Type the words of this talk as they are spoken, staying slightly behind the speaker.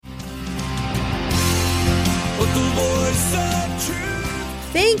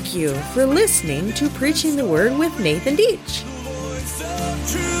Thank you for listening to Preaching the Word with Nathan Deach.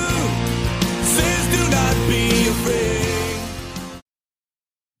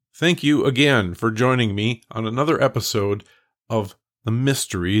 Thank you again for joining me on another episode of The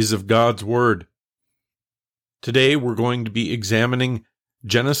Mysteries of God's Word. Today we're going to be examining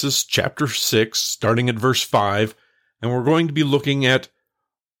Genesis chapter 6, starting at verse 5, and we're going to be looking at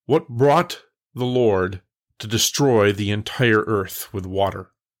what brought the Lord to destroy the entire earth with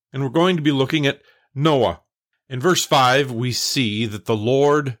water. And we're going to be looking at Noah. In verse 5, we see that the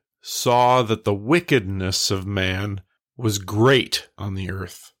Lord saw that the wickedness of man was great on the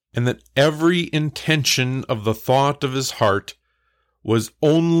earth, and that every intention of the thought of his heart was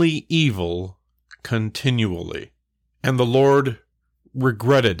only evil continually. And the Lord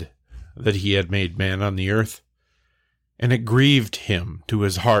regretted that he had made man on the earth, and it grieved him to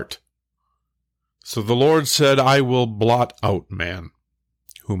his heart. So the Lord said, I will blot out man,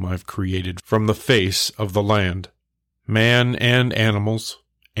 whom I've created from the face of the land, man and animals,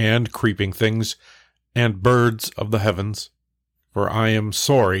 and creeping things, and birds of the heavens, for I am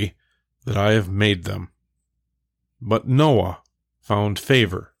sorry that I have made them. But Noah found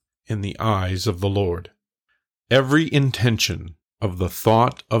favor in the eyes of the Lord. Every intention of the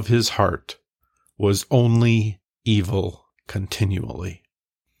thought of his heart was only evil continually.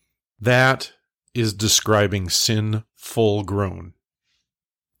 That is describing sin full grown.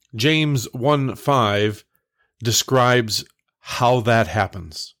 James 1:5 describes how that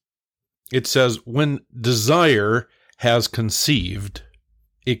happens. It says, when desire has conceived,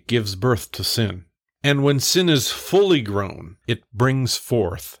 it gives birth to sin. And when sin is fully grown, it brings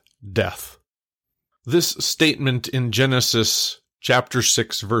forth death. This statement in Genesis chapter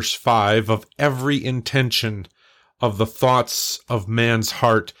 6, verse 5, of every intention of the thoughts of man's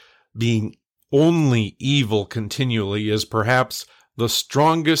heart being only evil continually, is perhaps the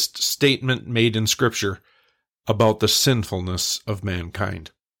strongest statement made in Scripture about the sinfulness of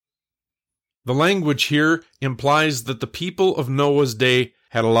mankind. The language here implies that the people of Noah's day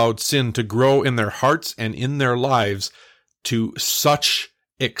had allowed sin to grow in their hearts and in their lives to such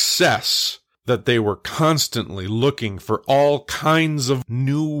excess that they were constantly looking for all kinds of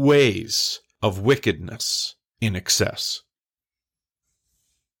new ways of wickedness in excess.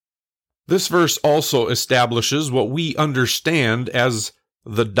 This verse also establishes what we understand as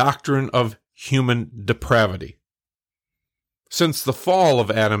the doctrine of human depravity. Since the fall of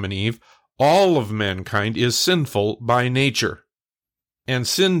Adam and Eve, all of mankind is sinful by nature, and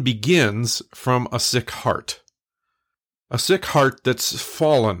sin begins from a sick heart that's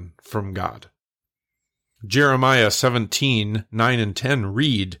fallen from God. Jeremiah 17:9 and 10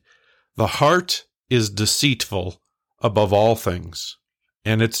 read, "The heart is deceitful above all things,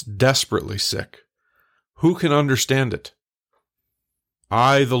 and it's desperately sick. Who can understand it?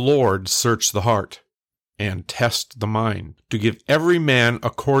 I, the Lord, search the heart and test the mind, to give every man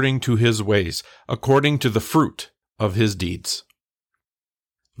according to his ways, according to the fruit of his deeds."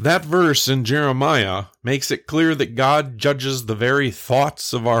 That verse in Jeremiah makes it clear that God judges the very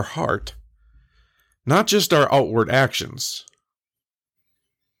thoughts of our heart, not just our outward actions.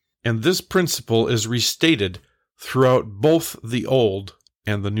 And this principle is restated throughout both the Old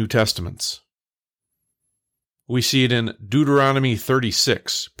and the New Testaments. We see it in Deuteronomy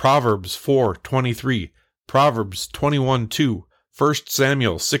 36, Proverbs 4:23, Proverbs 21:2, 1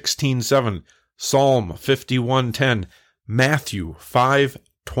 Samuel 16:7, Psalm 51:10, Matthew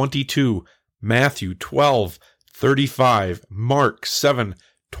 5:22, Matthew 12:35, Mark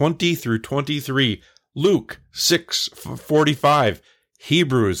 7:20 through 23, Luke 6:45,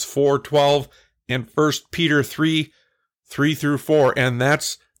 Hebrews 4:12, and 1 Peter 3:3 through 4, and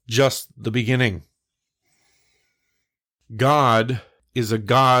that's just the beginning. God is a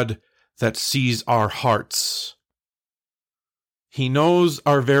God that sees our hearts. He knows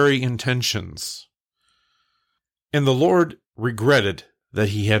our very intentions. And the Lord regretted that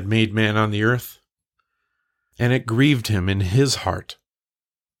he had made man on the earth, and it grieved him in his heart.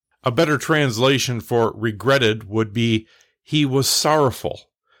 A better translation for regretted would be, he was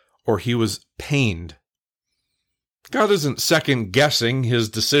sorrowful, or he was pained. God isn't second-guessing his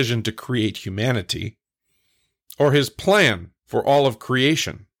decision to create humanity, or his plan for all of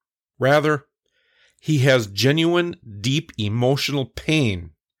creation. Rather, he has genuine, deep emotional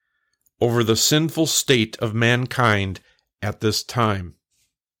pain over the sinful state of mankind at this time.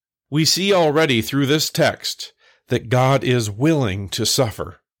 We see already through this text that God is willing to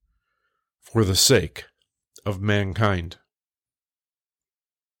suffer for the sake of mankind.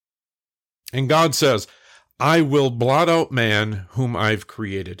 And God says, I will blot out man whom I've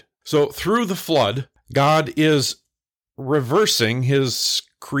created. So through the flood, God is reversing his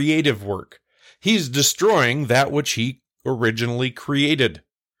creative work. He's destroying that which he originally created.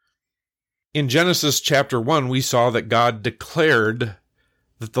 In Genesis chapter 1, we saw that God declared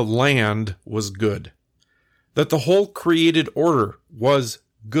that the land was good, that the whole created order was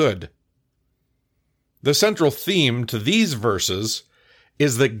good. The central theme to these verses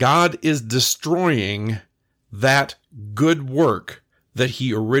is that God is destroying that good work that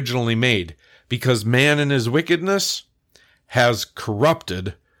he originally made, because man in his wickedness has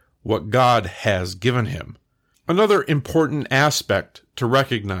corrupted what God has given him. Another important aspect to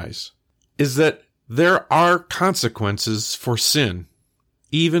recognize is that there are consequences for sin,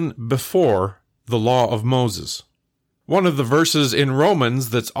 even before the law of Moses. One of the verses in Romans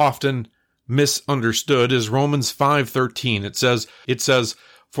that's often misunderstood is Romans 5:13. It says,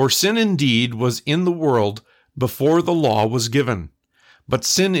 "For sin indeed was in the world before the law was given, but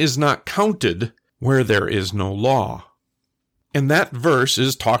sin is not counted where there is no law." And that verse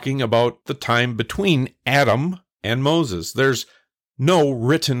is talking about the time between Adam and Moses. There's no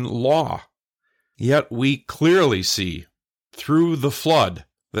written law. Yet we clearly see through the flood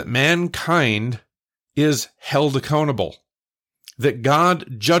that mankind is held accountable, that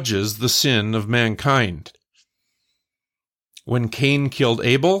God judges the sin of mankind. When Cain killed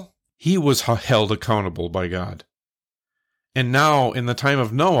Abel, he was held accountable by God. And now, in the time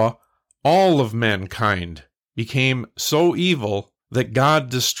of Noah, all of mankind became so evil that God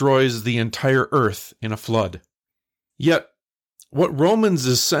destroys the entire earth in a flood. Yet, what Romans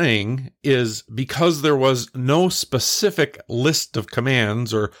is saying is, because there was no specific list of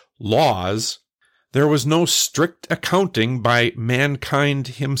commands or laws, there was no strict accounting by mankind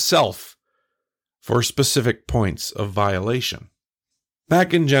himself for specific points of violation.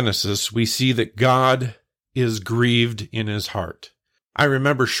 Back in Genesis, we see that God is grieved in his heart. I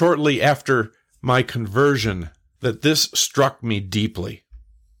remember shortly after my conversion that this struck me deeply.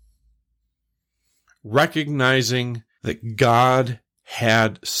 Recognizing that God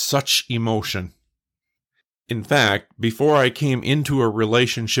had such emotion. In fact, before I came into a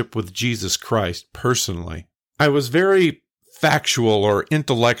relationship with Jesus Christ personally, I was very factual or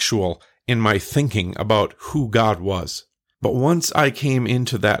intellectual in my thinking about who God was. But once I came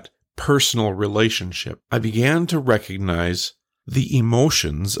into that personal relationship, I began to recognize the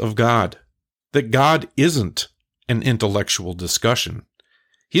emotions of God. That God isn't an intellectual discussion.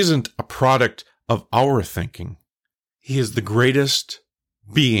 He isn't a product of our thinking. He is the greatest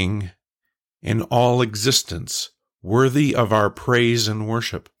being in all existence, worthy of our praise and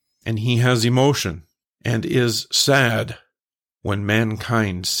worship. And he has emotion and is sad when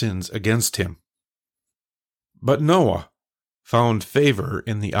mankind sins against him. But Noah found favor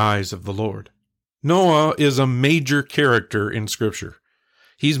in the eyes of the Lord. Noah is a major character in Scripture.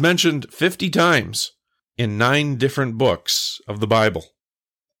 He's mentioned 50 times in 9 different books of the Bible.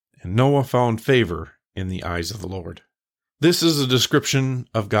 And Noah found favor in the eyes of the Lord. This is a description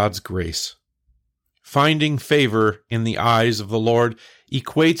of God's grace. Finding favor in the eyes of the Lord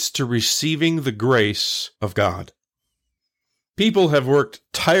equates to receiving the grace of God. People have worked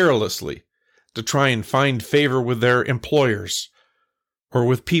tirelessly to try and find favor with their employers or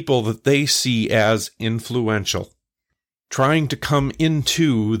with people that they see as influential, trying to come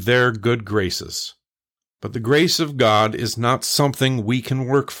into their good graces. But the grace of God is not something we can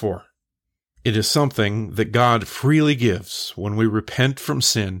work for. It is something that God freely gives when we repent from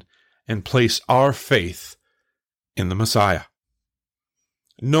sin and place our faith in the Messiah.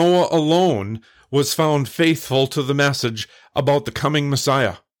 Noah alone was found faithful to the message about the coming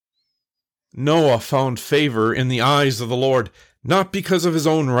Messiah. Noah found favor in the eyes of the Lord, not because of his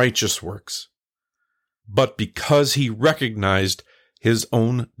own righteous works, but because he recognized his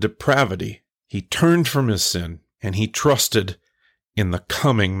own depravity. He turned from his sin, and he trusted in the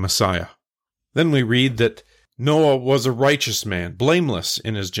coming Messiah. Then we read that Noah was a righteous man, blameless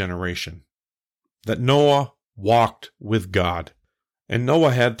in his generation, that Noah walked with God. And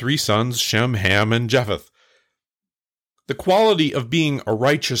Noah had 3 sons, Shem, Ham, and Japheth. The quality of being a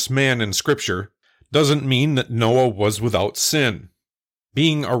righteous man in Scripture doesn't mean that Noah was without sin.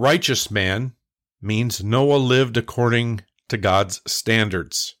 Being a righteous man means Noah lived according to God's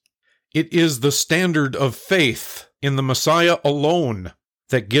standards. It is the standard of faith in the Messiah alone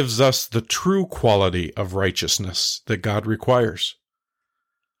that gives us the true quality of righteousness that God requires.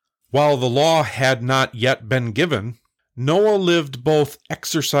 While the law had not yet been given, Noah lived both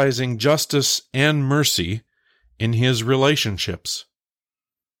exercising justice and mercy in his relationships.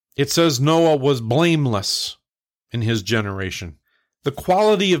 It says Noah was blameless in his generation. The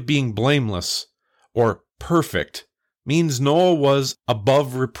quality of being blameless or perfect means Noah was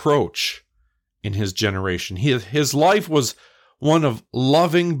above reproach in his generation. His life was one of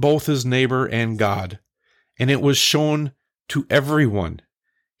loving both his neighbor and God, and it was shown to everyone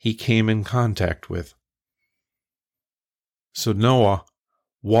he came in contact with. So Noah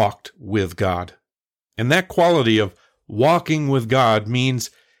walked with God. And that quality of walking with God means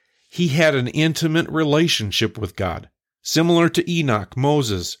he had an intimate relationship with God, similar to Enoch,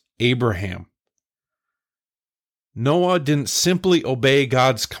 Moses, Abraham. Noah didn't simply obey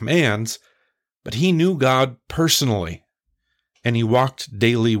God's commands, but he knew God personally, and he walked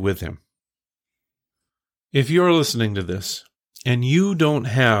daily with him. If you're listening to this, and you don't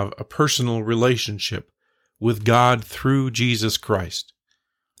have a personal relationship with God through Jesus Christ,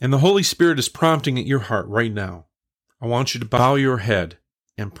 and the Holy Spirit is prompting at your heart right now, I want you to bow your head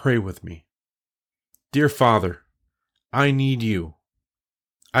and pray with me. Dear Father, I need you.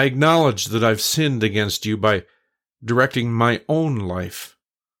 I acknowledge that I've sinned against you by directing my own life.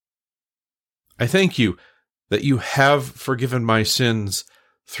 I thank you that you have forgiven my sins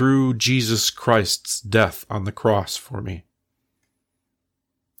through Jesus Christ's death on the cross for me.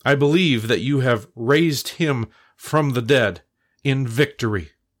 I believe that you have raised him from the dead in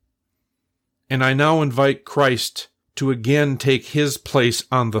victory. And I now invite Christ to again take his place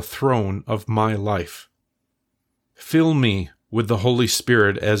on the throne of my life. Fill me with the Holy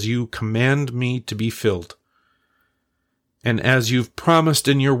Spirit as you command me to be filled, and as you've promised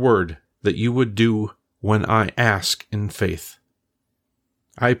in your word that you would do when I ask in faith.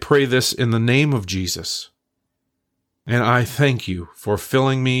 I pray this in the name of Jesus, and I thank you for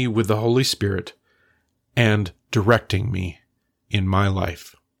filling me with the Holy Spirit and directing me in my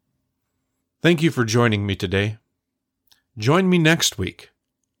life. Thank you for joining me today. Join me next week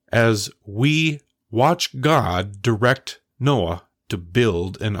as we watch God direct Noah to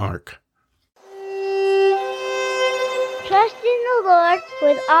build an ark. Trust in the Lord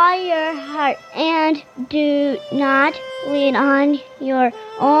with all your heart and do not lean on your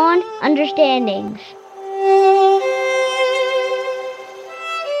own understandings.